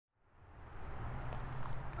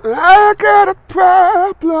I got a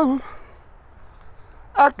problem.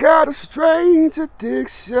 I got a strange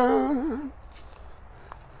addiction.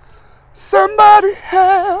 Somebody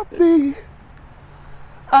help me.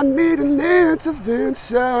 I need an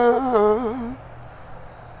intervention.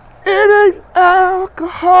 It ain't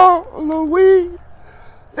alcohol or weed.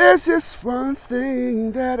 There's just one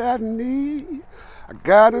thing that I need. I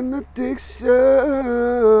got an addiction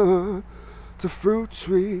to fruit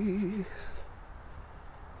trees.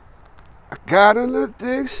 I got an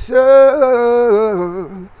addiction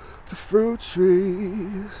to fruit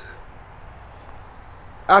trees.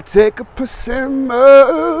 I take a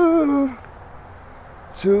persimmon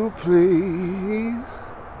to please.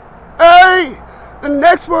 Hey, the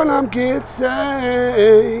next one I'm getting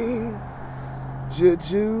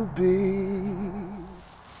Jujubee.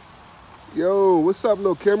 Yo, what's up,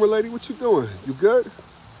 little camera lady? What you doing? You good?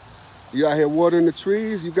 You out here watering the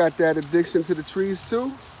trees? You got that addiction to the trees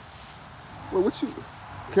too? Well,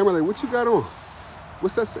 camera lady, what you got on?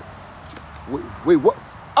 What's that say? Wait, what?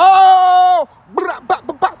 Oh!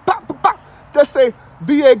 That say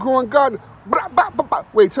VA growing garden.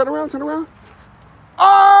 Wait, turn around.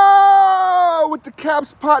 Oh! With the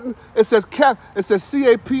caps potting, it says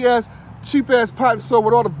CAPS, cheap ass potting soil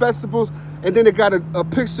with all the vegetables, and then it got a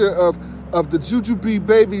picture of the Jujubee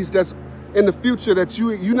babies that's in the future that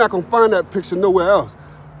you're not gonna find that picture nowhere else.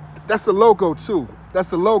 That's the logo too. That's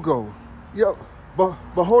the logo. Yo, but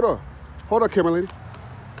hold on, camera lady.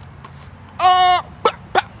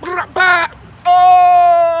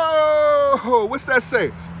 Oh, what's that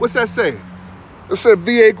say? It said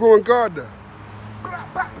VA growing gardener.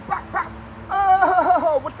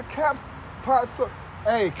 Oh, with the caps, pot.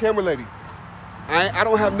 Hey, camera lady, I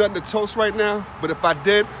don't have nothing to toast right now, but if I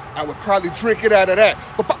did, I would probably drink it out of that.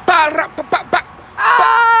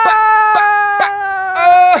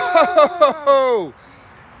 Oh,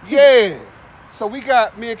 yeah. So me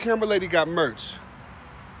and camera lady got merch.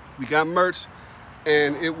 We got merch,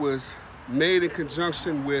 and it was made in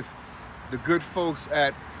conjunction with the good folks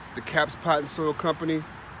at the Caps Pot and Soil Company.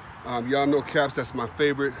 Y'all know Caps, that's my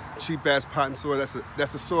favorite cheap ass pot and soil.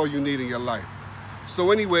 That's the soil you need in your life. So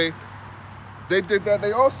anyway, they did that.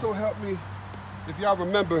 They also helped me, if y'all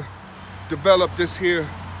remember, develop this here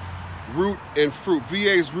root and fruit,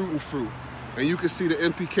 VA's root and fruit. And you can see the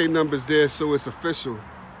NPK numbers there, so it's official.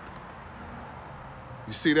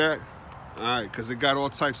 You see that? All right, because it got all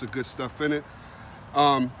types of good stuff in it.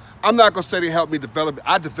 I'm not gonna say they helped me develop it.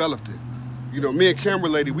 I developed it. You know, me and camera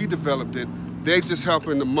lady, we developed it. They just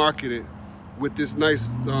helping to market it with this nice,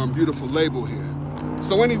 beautiful label here.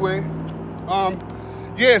 So anyway,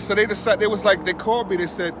 yeah, so they decided, they called me, they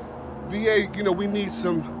said, VA, you know,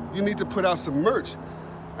 you need to put out some merch.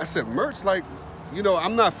 I said, merch? Like, you know,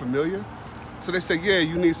 I'm not familiar. So they said, yeah,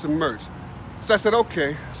 you need some merch. So I said,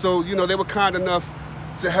 okay. So, you know, they were kind enough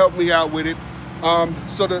to help me out with it.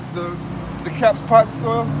 So the Caps Pot and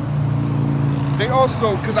Soil, they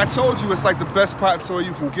also, because I told you it's like the best pot and soil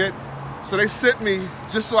you can get, so they sent me,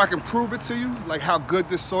 just so I can prove it to you, like how good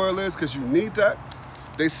this soil is, because you need that,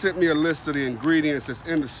 they sent me a list of the ingredients that's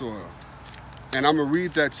in the soil. And I'm gonna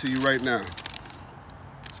read that to you right now.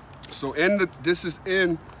 So this is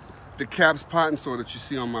in the Caps Pot and Soil that you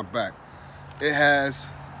see on my back. It has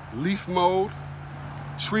leaf mold,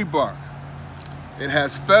 tree bark. It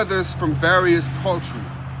has feathers from various poultry.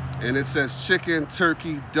 And it says chicken,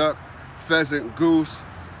 turkey, duck, pheasant, goose,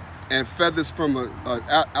 and feathers from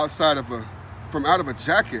out of a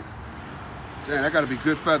jacket. Damn, that gotta be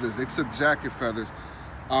good feathers. They took jacket feathers.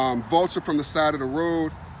 Vulture from the side of the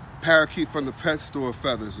road, parakeet from the pet store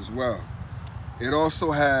feathers as well. It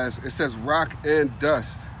also says rock and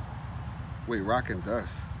dust. Wait, rock and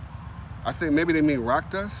dust? I think maybe they mean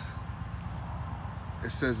rock dust?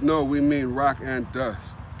 It says, no, we mean rock and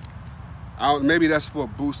dust. Maybe that's for a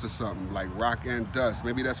boost or something, like rock and dust.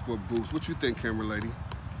 Maybe that's for a boost. What you think, camera lady?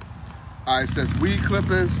 It says weed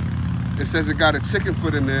clippings. It says it got a chicken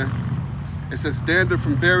foot in there. It says dander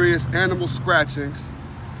from various animal scratchings.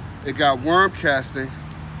 It got worm casting.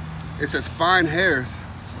 It says fine hairs.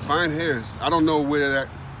 Fine hairs. I don't know where that,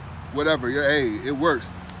 whatever. Yeah, hey, it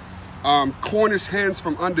works. Cornish hens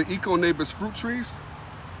from under Eco Neighbors fruit trees.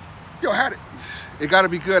 Yo, it gotta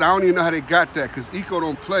be good. I don't even know how they got that, because Eco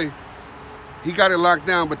don't play. He got it locked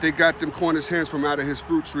down, but they got them Cornish hens from out of his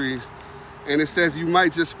fruit trees. And it says you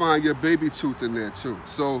might just find your baby tooth in there too.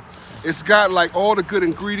 So it's got like all the good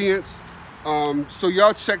ingredients. So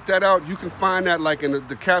y'all check that out. You can find that like in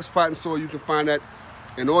the Caps Pot and Soil. You can find that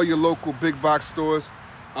in all your local big box stores.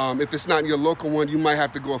 If it's not in your local one, you might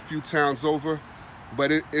have to go a few towns over,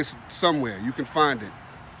 but it's somewhere. You can find it.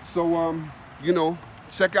 So, you know,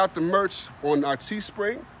 Check out the merch on our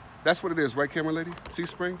Teespring. That's what it is, right, camera lady?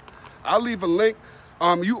 Teespring. I'll leave a link.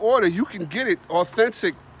 You order, you can get it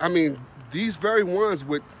authentic. I mean, these very ones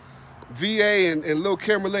with VA and little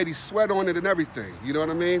camera lady sweat on it and everything. You know what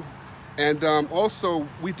I mean? And also,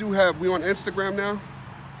 we on Instagram now.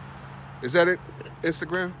 Is that it?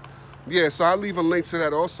 Instagram? Yeah, so I'll leave a link to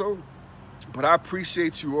that also. But I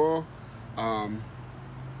appreciate you all.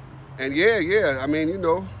 And yeah, I mean, you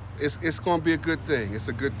know, it's gonna be a good thing. It's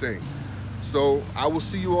a good thing. So I will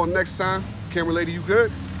see you all next time. Camera lady, you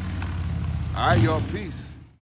good? All right, y'all, peace.